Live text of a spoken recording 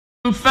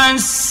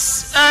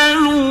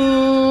فاسألوا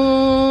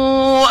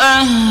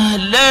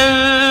أهل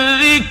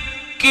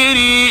الذكر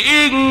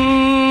إن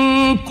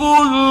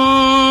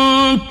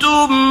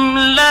كنتم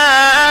لا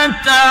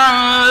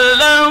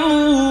تعلمون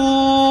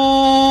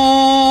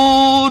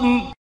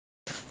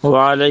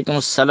ওয়ালাইকুম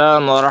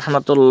আসসালাম ওয়া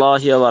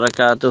রাহমাতুল্লাহি ওয়া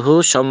বারাকাতুহু।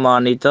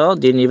 সম্মানিত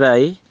দিনী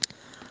ভাই,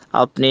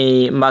 আপনি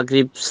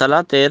মাগরিব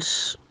সালাতের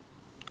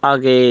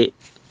আগে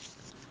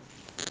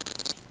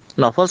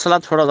নফল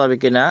সালাত পড়া যাবে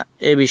কিনা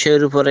এই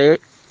বিষয়ের উপরে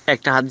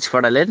একটা হাদিস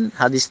পড়ালেন।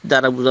 হাদিস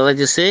দ্বারা বোঝা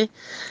যাচ্ছে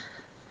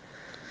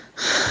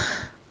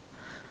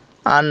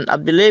আন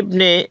আব্দুল্লাহ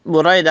ইবনে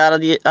বুরাইদা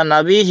আন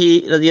আবিহি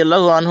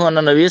রাদিয়াল্লাহু আনহু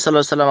আন্না নবী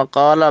সাল্লাল্লাহু আলাইহি ওয়াসাল্লাম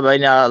ক্বালা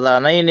বাইনা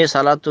আযানাইনি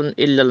সালাতুন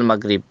ইল্লাল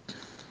মাগরিব।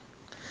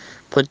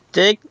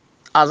 প্রত্যেক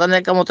আযান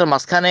ইকামতের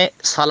মাঝখানে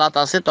সালাত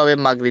আছে, তবে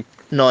মাগরিব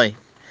নয়।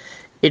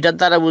 এটার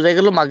দ্বারা বোঝা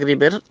গেল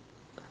মাগরিবের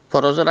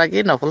ফরজের আগে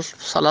নফল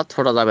সালাত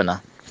পড়া যাবে না।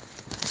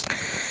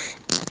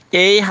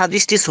 এই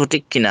হাদিসটি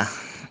সঠিক কিনা?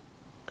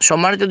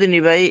 সম্মানিত দিনী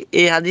ভাই,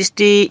 এই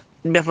হাদিসটি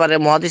ব্যাপারে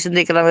মুহাদ্দিসিন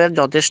ইকরামের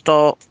যথেষ্ট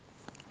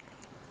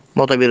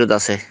মতবিরোধ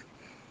আছে।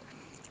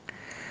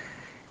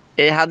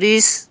 এই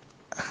হাদিস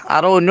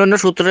আরও অন্যান্য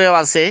সূত্রেও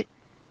আছে।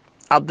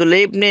 আব্দুল্লাহ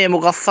ইবনে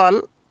মুগাফফাল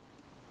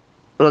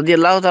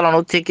রাদিয়াল্লাহু তাআলা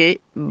আনহু থেকে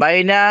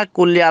বাইনা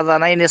কুল্লি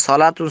আযানাইনি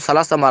সালাতুন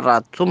সালাসা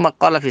মাররাত সুম্মা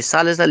ক্বালা ফি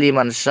সালিসা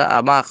লিমান শাআ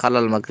মা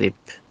খালাল মাগরিব।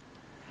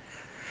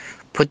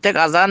 প্রত্যেক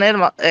আযানের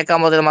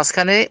ইকামতের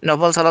মাঝখানে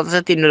নফল সালাত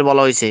আছে তিনবার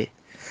বলা হয়েছে।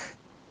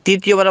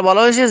 তৃতীয়বারে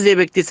বলা হয়েছে যে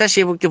ব্যক্তি চায়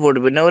সে ব্যক্তি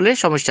পড়বে, না হলে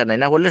সমস্যা নাই,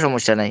 না পড়লে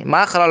সমস্যা নাই।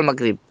 মা খালাল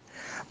মাগরিব,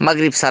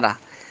 মাগরিব ছাড়া।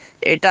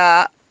 এটা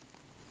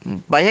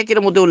বাইহাকির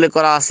মধ্যে উল্লেখ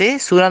করা আছে,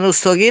 সুনানুস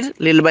সগীর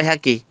লিল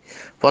বাইহাকি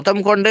প্রথম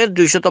খণ্ডের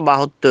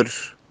 272।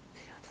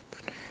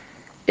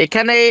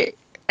 এখানে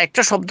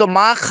একটা শব্দ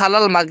মা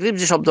খালাল মাগরিব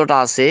যে শব্দটা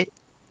আছে,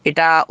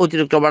 এটা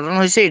অতিরিক্ত বাড়ানো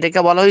হয়েছে। এটাকে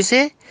বলা হয়েছে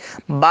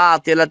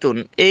বাতিলাতুন।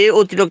 এই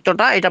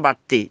অতিরিক্তটা এটা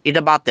বাড়তি,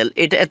 এটা বাতেল,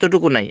 এটা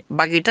এতটুকু নাই।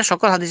 বাকিটা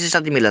সকল হাদিসের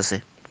সাথে মিল আছে।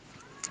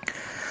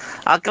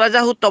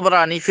 আকরাজাহু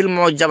তবরানি ফিল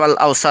মুজাম আল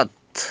আওসাত।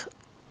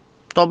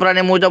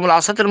 তবরানি মুজাম আল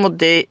আওসাতের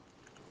মধ্যে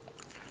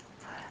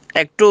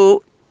একটু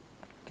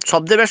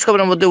শব্দব্যাস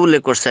কবরের মধ্যে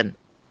উল্লেখ করছেন।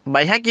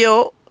 বাইহাকিও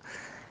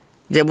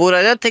যে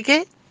বুরাইদা থেকে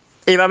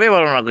এইভাবে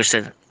বর্ণনা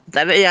করছেন।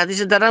 তাহলে এই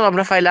হাদিসের দ্বারা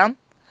আমরা পাইলাম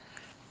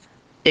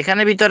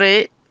এখানে ভিতরে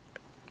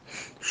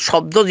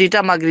শব্দ যেটা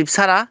মাগরিব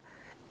ছাড়া,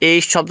 এই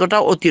শব্দটা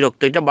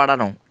অতিরিক্ত, এটা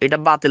বাড়ানো, এটা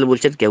বাতিল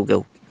বলছেন কেউ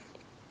কেউ।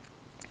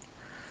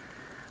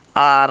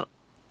 আর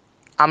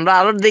আমরা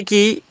আরও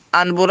দেখি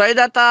আন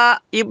বুরাইদাতা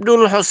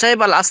ইবনুল হুসাইব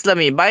আল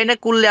আসলামি বাইনা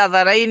কুল্লি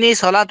আযানাইনি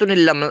সালাতুন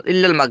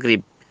ইল্লাল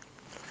মাগরিব।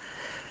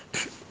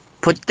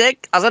 প্রত্যেক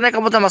আযান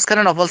ইকামতের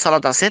মাঝখানে নফল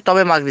সালাত আছে,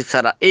 তবে মাগরিব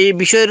ছাড়া। এই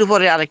বিষয়ের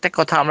উপরে আরেকটা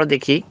কথা আমরা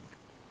দেখি।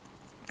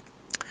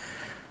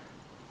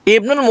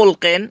 ইবনুল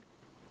মুলকেন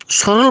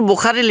সরহুল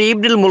বুখারী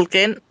ইবনুল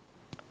মুলকেন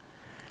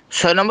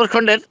 6 নম্বর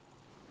খণ্ডের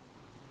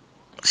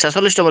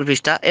 46 নম্বর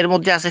পৃষ্ঠা, এর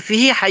মধ্যে আছে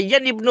ফিহি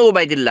হাইয়ান ইবনু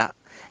উবাইদুল্লাহ।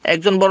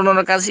 একজন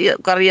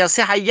বর্ণনাকারী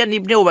আছে হাইয়ান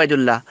ইবনে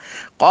উবাইদুল্লাহ।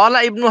 ক্বালা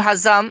ইবনু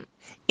হাজাম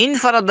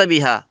ইনফারাদা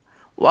বিহা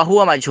ওয়া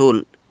হুয়া মাজহুল।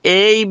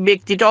 এই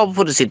ব্যক্তিটা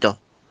অপরিচিত।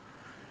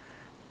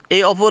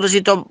 এই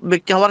অপরিচিত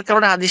ব্যক্তি হওয়ার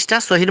কারণে হাদিসটা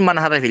সহিহ মান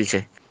হারায় ফেলছে।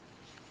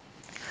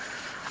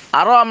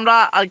 আরও আমরা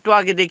একটু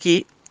আগে দেখি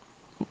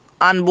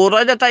আন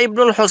বুরাইদা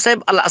ইবনুল হুসাইব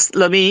আল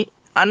আসলামি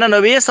আন্না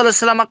নবী সাল্লাল্লাহু আলাইহি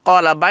ওয়াসাল্লাম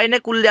ক্বালা বাইনা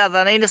কুল্লি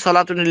আযানাইনি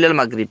সালাতুন ইল্লাল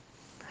মাগরিব।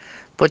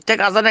 প্রত্যেক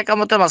আযান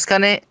ইকামতের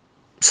মাঝখানে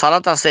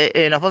সালাত আছে,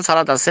 এই নফল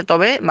সালাত আছে,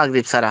 তবে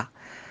মাগরিব ছাড়া।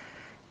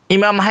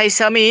 ইমাম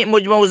হাইসামি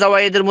মুজমাউ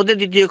জাওয়ায়েদের মধ্যে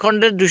 2য়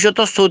খণ্ডের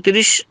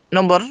 234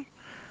 নম্বর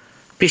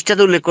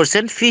পৃষ্ঠাতে উল্লেখ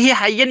করছেন ফিহি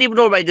হাইয়ান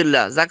ইবনু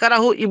উবাইদুল্লাহ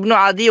যাকারাহু ইবনু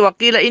আদি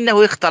ওয়াকিলা ইন্নাহু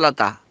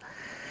ইখতালাতা।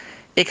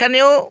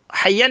 এখানেও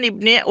হাইয়ান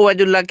ইবনে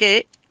উবাইদুল্লাহকে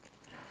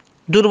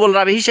দুর্বল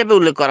রাবি হিসেবে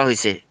উল্লেখ করা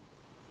হয়েছে।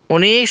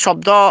 উনি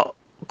শব্দ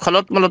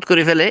খলত মলত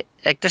করে ফেলে,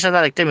 একটার সাথে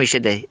আরেকটা মিশে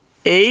দেয়।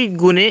 এই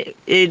গুণে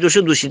এই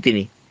দোষী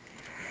তিনি।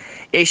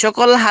 এই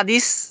সকল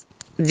হাদিস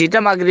যেটা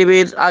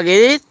মাগরিবের আগে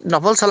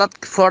নফল সালাত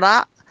পড়া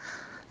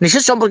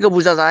নিষেধ সম্পর্কে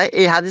বোঝা যায়,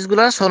 এই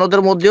হাদিসগুলোর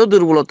সনদের মধ্যেও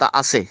দুর্বলতা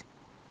আছে।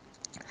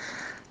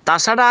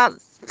 তাছাড়া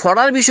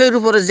পড়ার বিষয়ের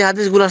উপরে যে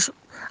হাদিসগুলো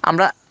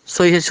আমরা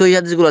সহিহ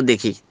হাদিসগুলো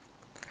দেখি,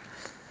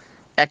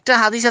 একটা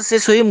হাদিস আছে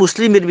সহিহ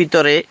মুসলিমের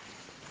ভিতরে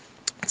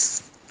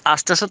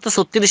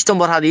 836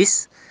 নম্বর হাদিস,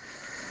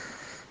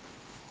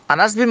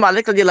 আনাস বিন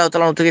মালিক রাদিয়াল্লাহু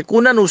তাআলা থেকে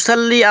কুনা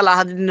নুসাল্লি আলা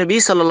আহাদিন নবী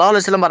সাল্লাল্লাহু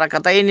আলাইহি ওয়াসাল্লাম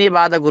রাকাতাইনি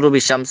বাদা গুরুবি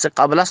শামস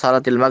ক্বাবলা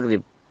সালাতিল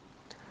মাগরিব।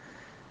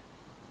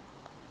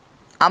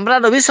 আমরা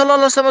নবী সাল্লাল্লাহু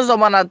আলাইহি ওয়াসাল্লামের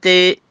জমানাতে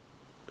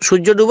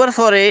সূর্য ডুবার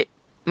পরে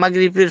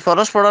মাগরিবের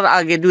ফরজ পড়ার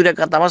আগে 2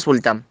 রাকাত নামাজ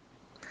পড়তাম।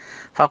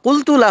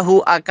 ফাকুলতু লাহু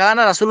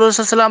আকানা রাসূলুল্লাহ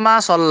সাল্লাল্লাহু আলাইহি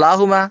ওয়াসাল্লাম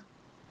সাল্লাহুমা।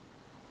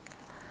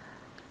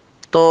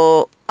 তো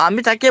আমি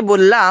তাকে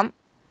বললাম,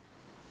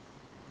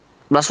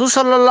 রাসূল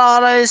সাল্লাল্লাহু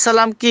আলাইহি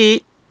ওয়াসাল্লাম কি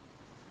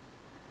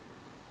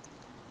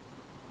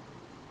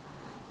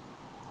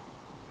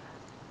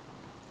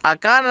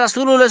আকান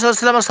রাসূলুল্লাহ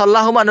সাল্লাল্লাহু আলাইহি ওয়াসাল্লাম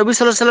সাল্লাহুমা, নবী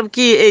সাল্লাল্লাহু আলাইহি ওয়াসাল্লাম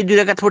কি এই 2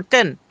 রাকাত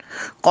পড়তেন?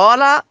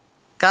 ক্বালা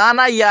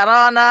কানা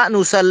ইয়ারানা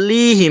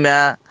নুসাল্লিহিমা।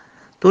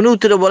 তিনি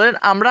উত্তরে বলেন,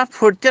 আমরা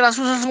পড়তে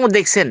রাসূল সাল্লাল্লাহু আলাইহি ওয়াসাল্লাম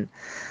দেখছেন।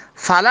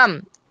 ফালাম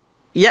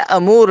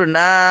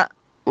ইয়ামুরনা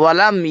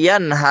ওয়ালাম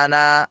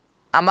ইয়ানহানা,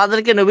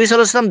 আমাদেরকে নবী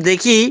সাল্লাল্লাহু আলাইহি ওয়াসাল্লাম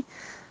দেখি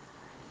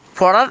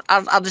পড়ার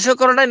আদেশ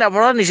করেন নাই, না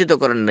পড়ার নিষিদ্ধ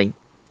করেন নাই।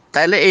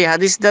 তাইলে এই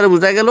হাদিস দ্বারা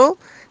বোঝা গেল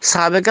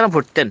সাহাবায়ে কেরাম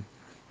পড়তেন।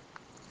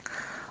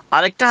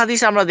 আরেকটা হাদিস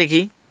আমরা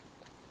দেখি,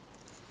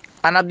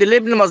 আন আব্দুল্লাহ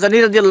ইবনে মাজানি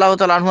রাদিয়াল্লাহু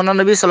তাআলা আনহু আন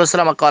নবী সাল্লাল্লাহু আলাইহি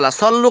ওয়াসাল্লাম ক্বালা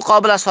সাল্লু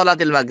ক্বাবলা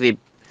সালাতিল মাগরিব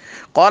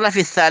ক্বালা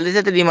ফি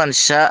الثالثة লিমান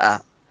শাআ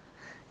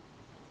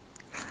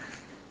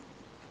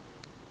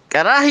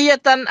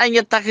কারাহিয়াতান আন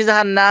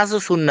ইয়াত্তাখিযাহান নাসু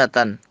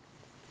সুন্নাতান।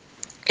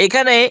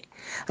 এখানে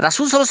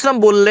রাসূল সাল্লাল্লাহু আলাইহি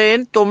ওয়াসাল্লাম বললেন,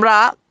 তোমরা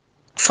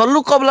সল্লু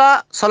ক্বাবলা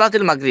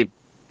সালাতিল মাগরিব,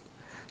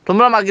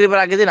 তোমরা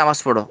মাগরিবের আগে দিয়ে নামাজ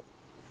পড়ো।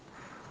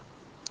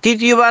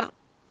 তৃতীয়বার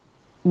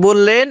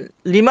বললেন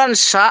লিমান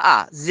শাআ,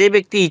 যে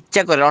ব্যক্তি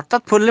ইচ্ছা করে,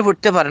 অর্থাৎ পড়লে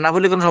পড়তে পারে, না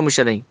পড়লে কোনো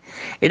সমস্যা নেই।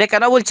 এটা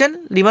কেন বলছেন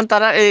লিমান,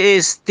 তারা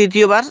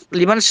তৃতীয়বার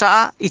লিমান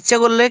শাআ, ইচ্ছা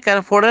করলে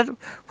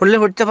পড়লে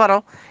পড়তে পারো,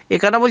 এ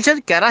কেন বলছেন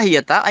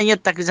কারাহিয়াতা আইয়াত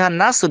তাকিজাহান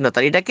না সুন্নাতা,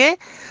 এটাকে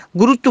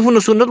গুরুত্বপূর্ণ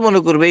সুন্নত মনে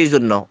করবে এই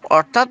জন্য।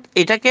 অর্থাৎ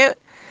এটাকে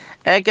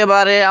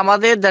একেবারে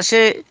আমাদের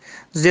দেশে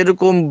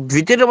যেরকম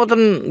ভিতরের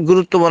মতন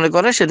গুরুত্ব মনে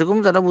করে সেরকম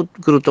যারা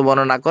গুরুত্ব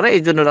মনে না করে,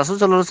 এই জন্য রাসূল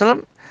সাল্লাল্লাহু আলাইহি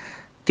ওয়াসাল্লাম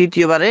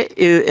তৃতীয়বারে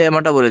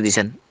এমনটা বলে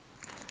দিয়েছেন।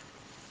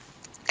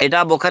 এটা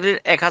বুখারীর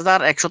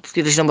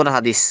 1130 নম্বর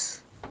হাদিস।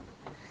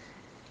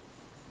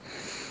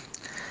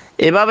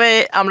 এভাবে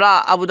আমরা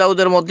আবু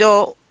দাউদের মধ্যেও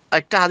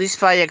একটা হাদিস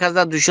পাই,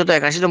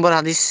 1281 নম্বর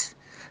হাদিস,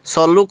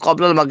 সল্লু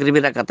ক্বাবলাল মাগরিবি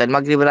রাকাতাইন,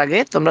 মাগরিবের আগে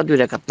তোমরা 2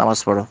 রাকাত নামাজ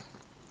পড়ো।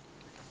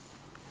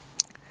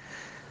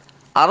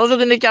 আরও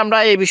যদি নাকি আমরা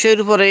এই বিষয়ের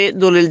উপরে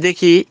দলিল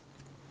দেখি,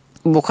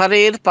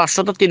 বুখারীর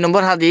 503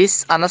 নম্বর হাদিস,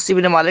 আনাস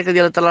ইবনে মালিক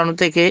রাদিয়াল্লাহু তাআলা আনহু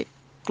থেকে,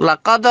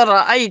 লাকাদ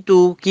রাআইতু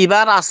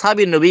কিবার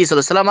আসহাবিন নবী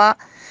সাল্লাল্লাহু আলাইহি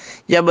ওয়াসাল্লাম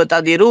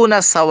ইয়াবতাদিরুনা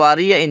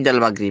সাওয়ারিয়া ইনদাল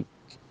মাগরিব,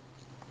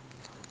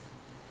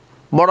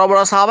 বড়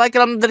বড় সাহাবায়ে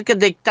কেরামদেরকে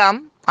দেখতাম,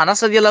 আনাস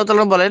রাদিয়াল্লাহু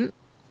তাআলা বলেন,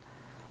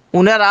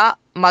 উনারা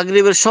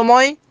মাগরিবের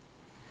সময়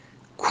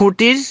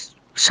খুঁটির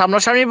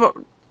সামনাসামনি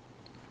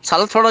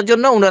সালাত পড়ার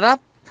জন্য উনারা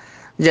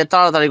যে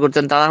তাড়াতাড়ি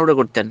করতেন, তাড়াহুড়ো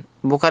করতেন।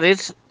 বুখারীর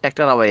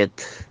একটা রাওয়ায়াত।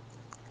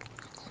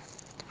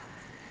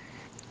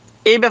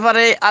 এই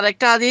ব্যাপারে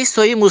আরেকটা হাদিস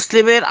সহিহ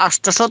মুসলিমের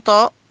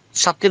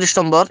 837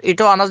 নম্বর,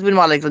 এটাও আনাস বিন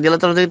মালিক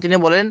রাদিয়াল্লাহু তাআলা থেকে, তিনি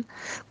বলেন,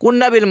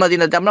 কুন্না বিল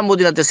মদিনাতে, আমরা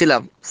মদিনাতে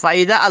ছিলাম,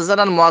 ফাইদা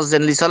আযানাল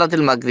মুয়াজ্জিন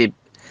লিসালাতিল মাগরিব,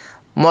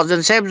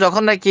 মুয়াজ্জিন সাহেব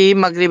যখন নাকি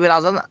মাগরিবের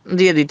আযান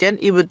দিয়ে দিতেন,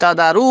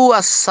 ইবতাদারু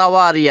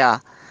আস-সাওয়ারিয়া,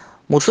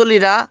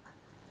 মুসল্লিরা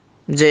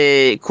যে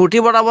খুঁটি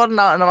বরাবর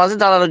নামাজে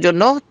দাঁড়ানোর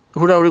জন্য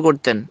হুড়াহুড়ি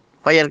করতেন,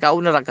 ফাইয়ার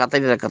কাউনা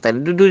রাকাতাইন,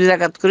 দুই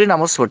রাকাত করে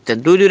নামাজ পড়তেন,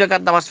 দুই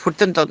রাকাত নামাজ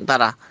পড়তেন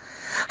তারা।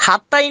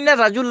 হাত্তা ইন্না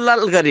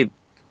রাজুল্লাল গরিব,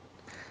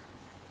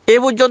 এ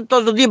পর্যন্ত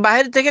যদি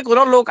বাহির থেকে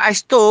কোনো লোক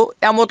আসতো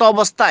এমত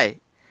অবস্থায়,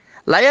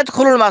 লায়াত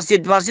খুলুল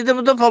মসজিদ, মসজিদের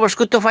মধ্যে প্রবেশ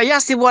করতে,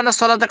 ফাইয়াসিবু আনা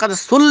সালাতা কাদ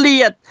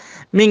সুল্লিয়াত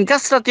মিন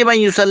কাসরাতি মান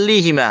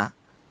ইউসাল্লিহিমা,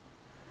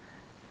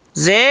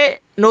 যে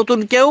নতুন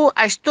কেউ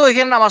আসতো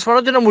এখানে নামাজ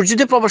পড়ার জন্য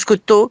মসজিদে প্রবেশ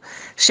করতো,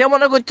 সে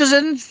মনে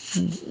করতেছেন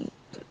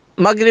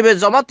মাগরিবের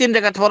জমা 3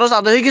 রাকাত ফরজ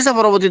আদায় হয়ে গেছে,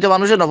 পরবর্তীতে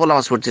মানুষের নফল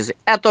নামাজ পড়তেছে,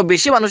 এত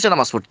বেশি মানুষের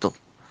নামাজ পড়তো।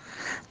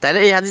 তাইলে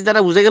এই হাদিস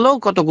দ্বারা বুঝে গেল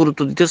কত গুরুত্ব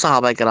দিত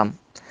সাহাবায়ে কেরাম।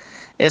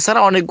 এছাড়া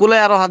অনেকগুলো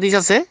আরও হাদিস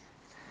আছে।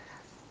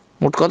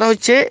 মোট কথা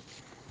হচ্ছে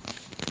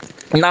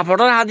না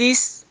পড়ার হাদিস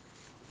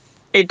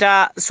এটা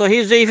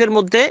সহিহ জয়ীফের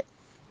মধ্যে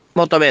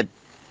মতভেদ,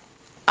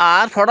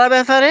 আর পড়ার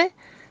ব্যাপারে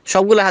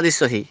সবগুলো হাদিস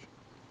সহিহ।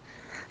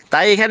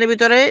 তাই এখানে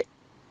ভিতরে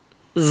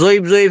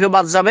জয়ীফে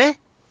বাদ যাবে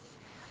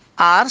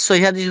আর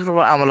সহিহ হাদিসের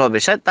উপর আমল হবে।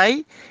 তাই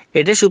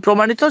এটা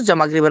সুপ্রমাণিত যে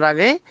মাগরিবের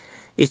আগে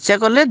ইচ্ছা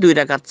করলে 2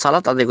 রাকাত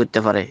সালাত আদায় করতে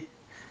পারে।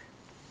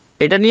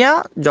 এটা নিয়ে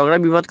ঝগড়া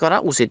বিবাদ করা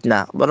উচিত না,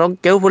 বরং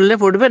কেউ পড়লে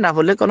পড়বে, না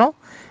পড়লে কোনো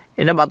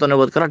এটা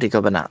বাতানুবাদ করা ঠিক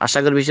হবে না। আশা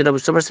করি বিষয়টা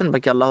বুঝতে পারছেন।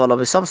 বাকি আল্লাহ আল্লাহ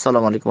সব।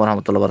 আসসালামু আলাইকুম ওয়া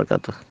রাহমাতুল্লাহি ওয়া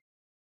বারাকাতুহু।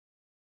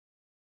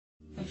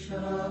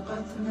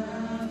 أشرقت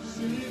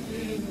نفسي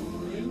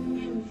بنور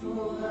من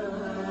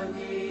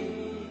فؤادي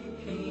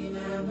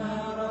حينما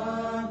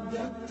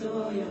رددت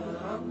يا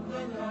رب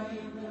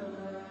العباد.